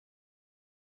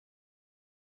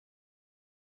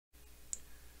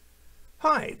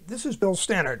Hi, this is Bill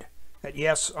Stannard at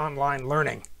Yes Online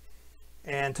Learning,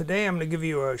 and today I'm going to give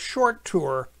you a short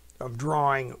tour of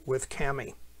drawing with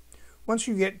Kami. Once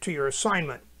you get to your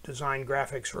assignment, Design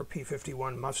Graphics for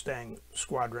P-51 Mustang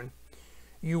Squadron,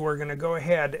 you are going to go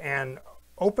ahead and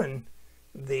open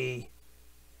the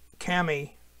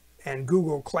Kami and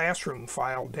Google Classroom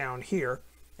file down here,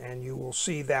 and you will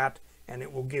see that, and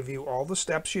it will give you all the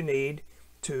steps you need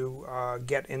to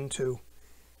get into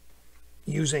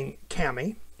using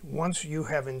Kami. Once you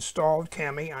have installed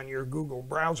Kami on your Google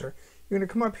browser, you're going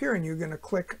to come up here and you're going to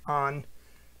click on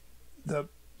the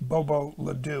Bobo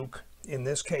LeDuc. In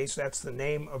this case, that's the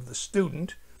name of the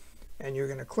student, and you're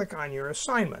going to click on your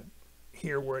assignment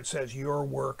here where it says your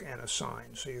work and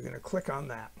assign. So you're going to click on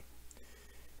that,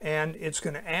 and it's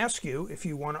going to ask you if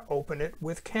you want to open it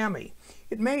with Kami.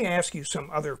 It may ask you some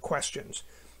other questions.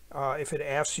 If it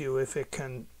asks you if it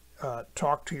can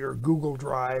talk to your Google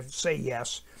Drive, say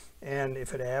yes. And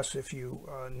if it asks if you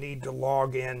need to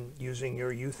log in using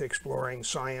your Youth Exploring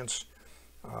Science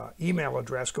email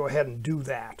address, go ahead and do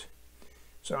that.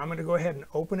 So I'm going to go ahead and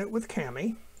open it with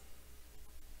Kami.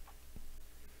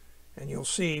 And you'll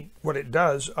see what it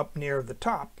does up near the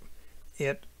top.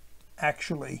 It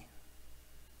actually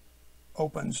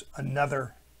opens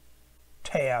another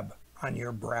tab on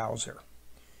your browser.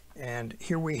 And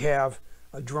here we have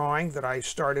a drawing that I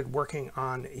started working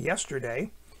on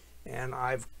yesterday, and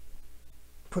I've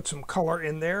put some color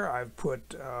in there. I've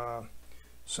put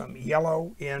some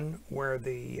yellow in where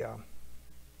the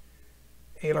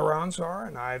ailerons are,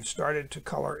 and I've started to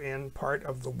color in part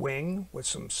of the wing with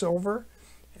some silver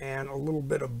and a little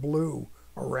bit of blue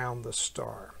around the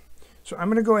star. So I'm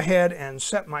going to go ahead and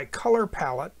set my color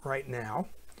palette right now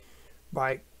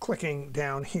by clicking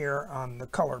down here on the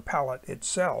color palette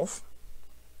itself.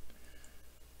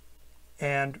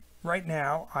 And right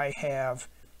now I have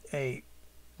a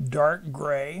dark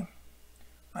gray,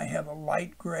 I have a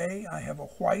light gray, I have a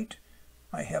white,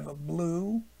 I have a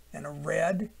blue and a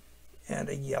red and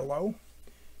a yellow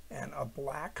and a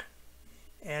black.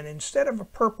 And instead of a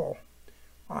purple,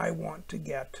 I want to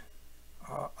get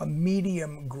a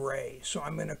medium gray. So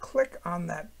I'm going to click on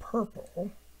that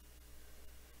purple,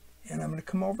 and I'm going to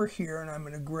come over here and I'm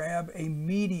going to grab a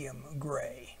medium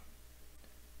gray.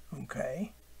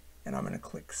 Okay. And I'm going to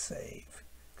click Save,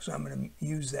 because I'm going to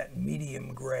use that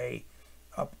medium gray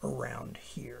up around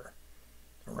here,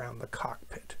 around the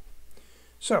cockpit.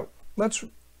 So let's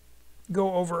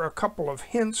go over a couple of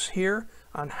hints here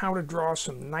on how to draw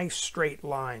some nice straight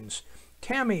lines.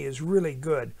 Kami is really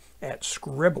good at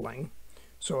scribbling,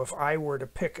 so if I were to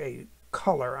pick a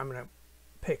color, I'm going to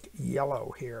pick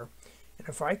yellow here. And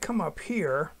if I come up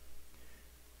here,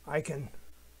 I can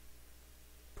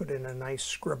put in a nice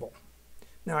scribble.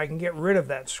 Now I can get rid of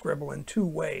that scribble in two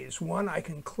ways. One, I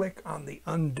can click on the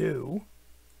undo,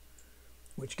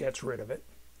 which gets rid of it.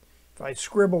 If I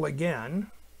scribble again,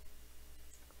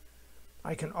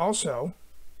 I can also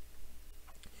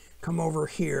come over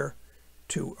here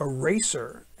to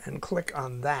eraser and click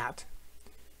on that,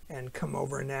 and come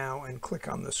over now and click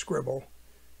on the scribble,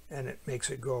 and it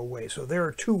makes it go away. So there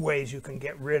are two ways you can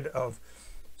get rid of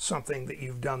something that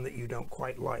you've done that you don't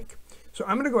quite like. So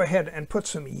I'm going to go ahead and put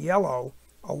some yellow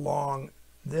along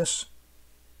this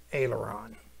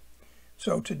aileron.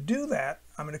 So to do that,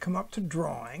 I'm going to come up to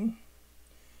Drawing,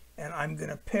 and I'm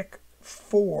going to pick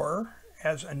 4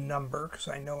 as a number, because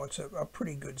I know it's a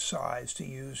pretty good size to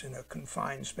use in a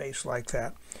confined space like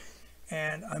that.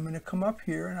 And I'm going to come up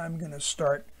here and I'm going to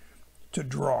start to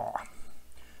draw.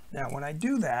 Now when I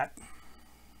do that,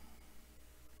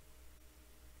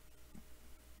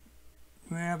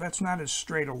 well, that's not as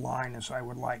straight a line as I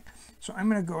would like. So I'm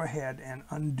going to go ahead and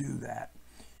undo that.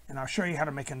 And I'll show you how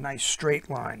to make a nice straight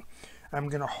line. I'm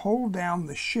going to hold down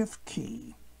the Shift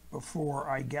key before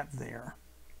I get there.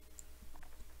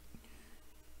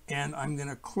 And I'm going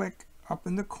to click up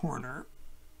in the corner.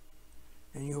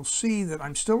 And you'll see that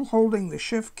I'm still holding the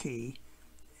Shift key.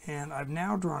 And I've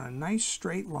now drawn a nice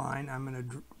straight line. I'm going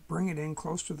to bring it in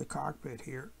close to the cockpit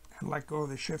here and let go of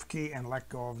the Shift key and let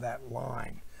go of that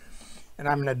line. And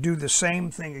I'm going to do the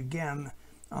same thing again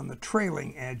on the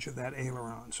trailing edge of that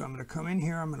aileron. So I'm going to come in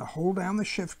here, I'm going to hold down the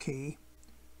Shift key,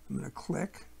 I'm going to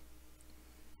click,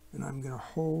 and I'm going to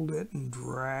hold it and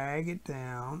drag it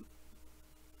down,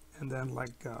 and then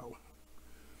let go.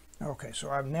 Okay, so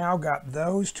I've now got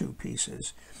those two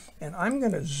pieces, and I'm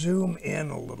going to zoom in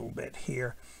a little bit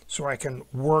here so I can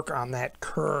work on that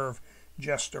curve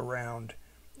just around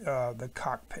the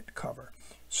cockpit cover.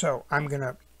 So I'm going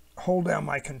to hold down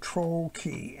my Control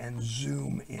key and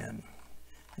zoom in,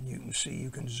 and you can see you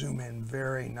can zoom in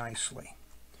very nicely.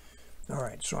 All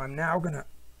right, so I'm now going to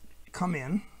come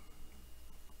in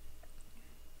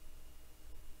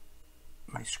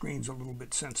My screen's a little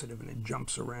bit sensitive and it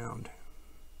jumps around.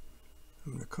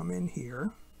 I'm going to come in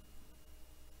here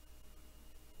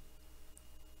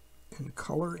and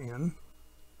color in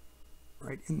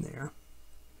right in there,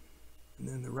 and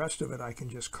then the rest of it I can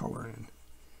just color in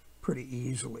pretty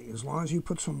easily. As long as you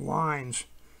put some lines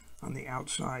on the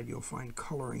outside, you'll find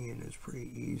coloring in is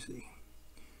pretty easy.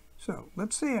 So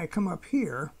let's say I come up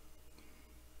here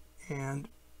and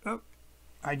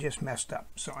I just messed up,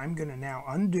 so I'm going to now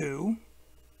undo.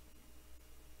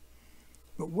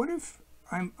 But what if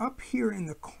I'm up here in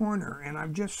the corner and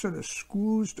I've just sort of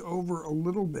squoozed over a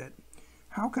little bit?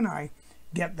 How can I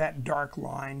get that dark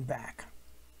line back?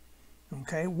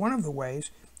 Okay, one of the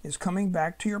ways is coming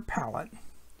back to your palette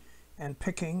and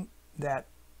picking that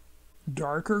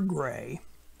darker gray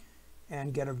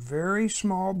and get a very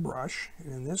small brush.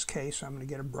 And in this case, I'm going to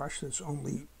get a brush that's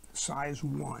only size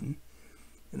 1.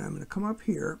 And I'm going to come up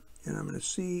here and I'm going to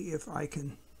see if I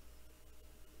can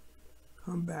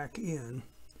come back in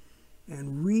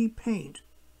and repaint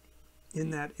in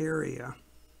that area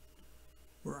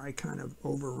where I kind of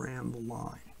overran the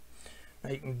line. Now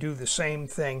you can do the same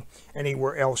thing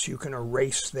anywhere else. You can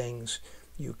erase things.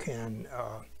 You can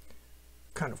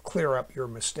kind of clear up your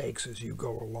mistakes as you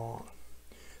go along.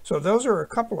 So those are a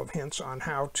couple of hints on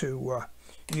how to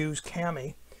use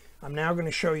Kami. I'm now going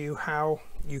to show you how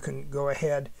you can go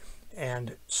ahead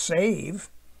and save,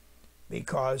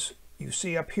 because you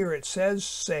see up here it says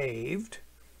saved.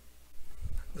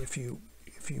 If you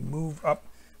move up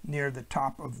near the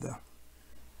top of the,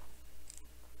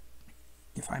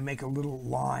 if I make a little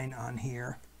line on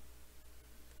here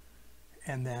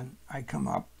and then I come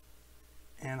up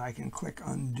and I can click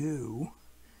undo,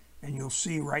 and you'll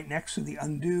see right next to the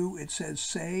undo it says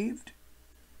saved.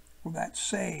 Well, that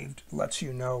saved lets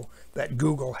you know that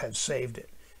Google has saved it.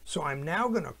 So I'm now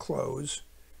going to close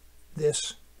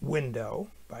this window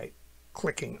by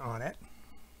clicking on it.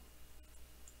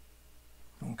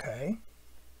 Okay.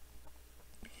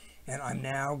 And I'm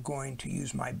now going to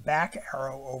use my back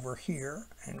arrow over here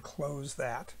and close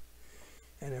that.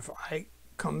 And if I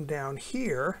come down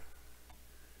here,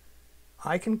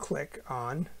 I can click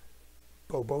on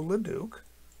Bobo Le Duc,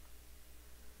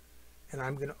 and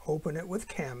I'm going to open it with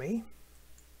Kami.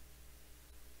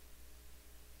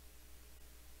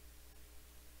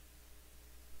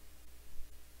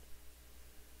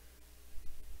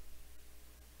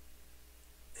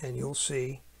 And you'll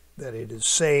see that it has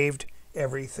saved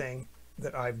everything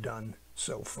that I've done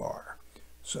so far.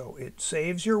 So it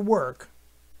saves your work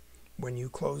when you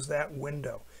close that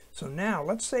window. So now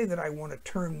let's say that I want to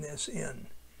turn this in.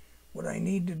 What I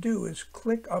need to do is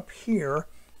click up here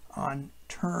on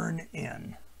Turn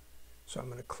In. So I'm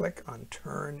going to click on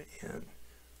Turn In.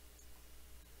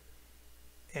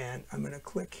 And I'm going to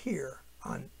click here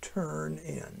on Turn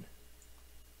In.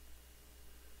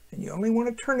 And you only want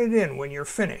to turn it in when you're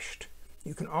finished.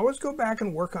 You can always go back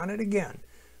and work on it again,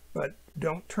 but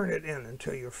don't turn it in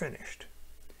until you're finished.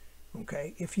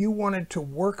 Okay? If you wanted to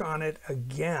work on it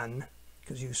again,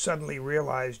 because you suddenly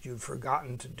realized you'd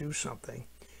forgotten to do something,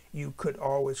 you could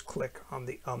always click on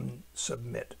the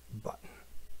Submit button.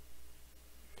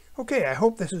 Okay, I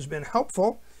hope this has been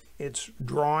helpful. It's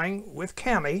Drawing with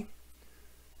Kami,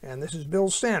 and this is Bill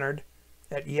Stannard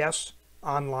at Yes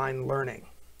Online Learning.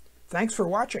 Thanks for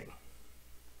watching.